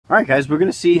Alright guys, we're going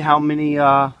to see how many,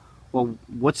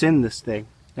 what's in this thing.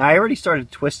 Now I already started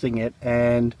twisting it,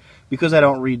 and because I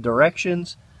don't read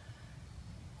directions,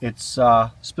 it's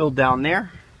spilled down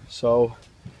there. So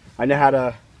I know how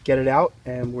to get it out,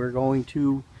 and we're going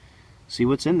to see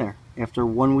what's in there after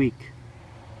 1 week.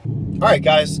 Alright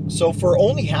guys, so for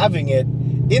only having it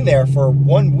in there for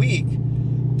 1 week,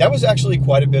 that was actually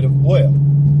quite a bit of oil.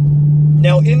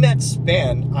 Now in that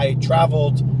span, I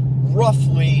traveled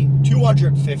roughly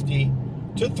 250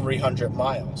 to 300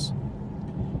 miles.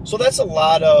 So that's a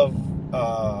lot of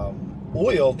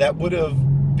oil that would have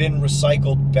been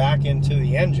recycled back into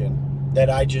the engine that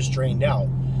I just drained out.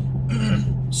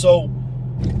 So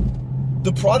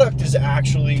the product is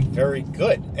actually very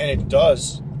good, and it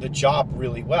does the job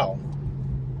really well.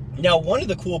 Now, one of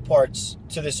the cool parts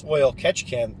to this oil catch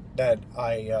can that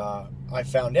I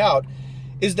found out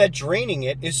is that draining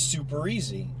it is super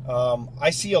easy. I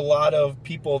see a lot of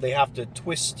people, they have to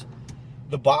twist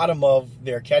the bottom of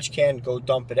their catch can, go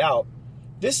dump it out.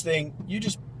 This thing, you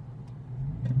just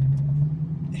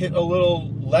hit a little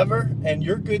lever and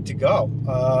you're good to go.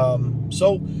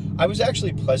 So I was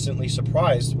actually pleasantly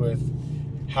surprised with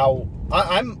how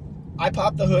I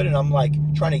popped the hood and I'm like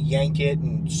trying to yank it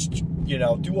and, you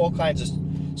know, do all kinds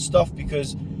of stuff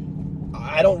because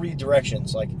I don't read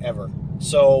directions like ever.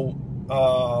 So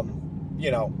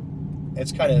you know,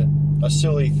 it's kind of a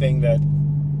silly thing that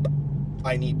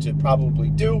I need to probably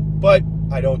do, but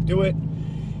I don't do it.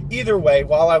 Either way,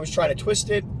 while I was trying to twist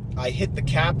it, I hit the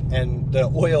cap and the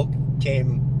oil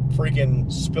came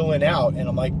freaking spilling out, and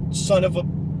I'm like, son of a,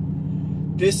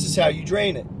 this is how you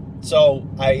drain it. So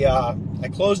I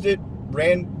closed it,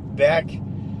 ran back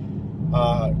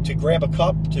to grab a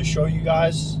cup to show you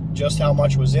guys just how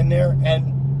much was in there,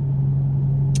 and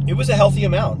it was a healthy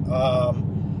amount.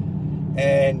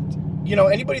 And you know,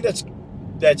 anybody that's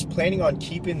planning on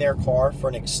keeping their car for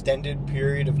an extended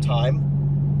period of time,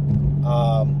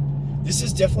 this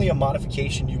is definitely a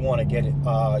modification you want to get it.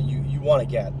 You want to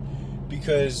get,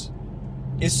 because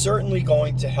it's certainly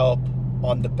going to help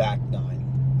on the back nine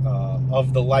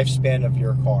of the lifespan of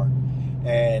your car,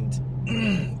 and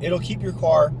it'll keep your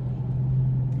car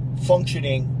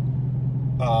functioning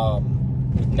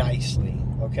nicely.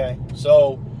 Okay,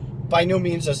 so by no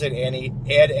means does it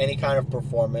add any kind of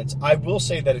performance. I will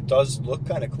say that it does look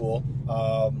kind of cool.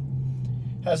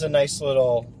 Has a nice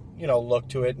little, you know, look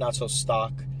to it, not so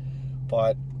stock.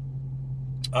 But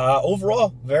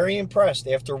overall, very impressed.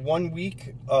 After 1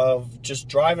 week of just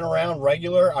driving around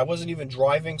regular, I wasn't even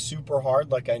driving super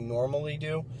hard like I normally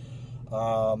do.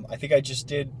 I think I just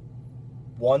did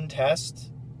one test,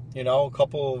 you know, a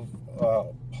couple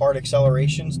of hard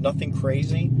accelerations, nothing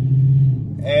crazy.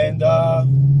 And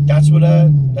that's what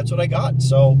I got.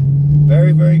 So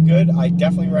very, very good. I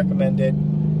definitely recommend it.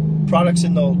 Products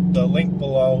in the link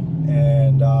below,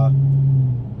 and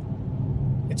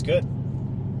it's good.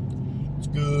 It's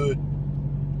good.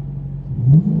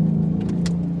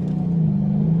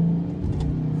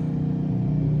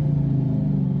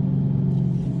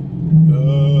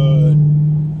 Good.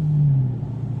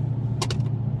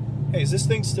 Hey, is this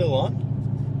thing still on?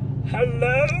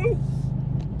 Hello?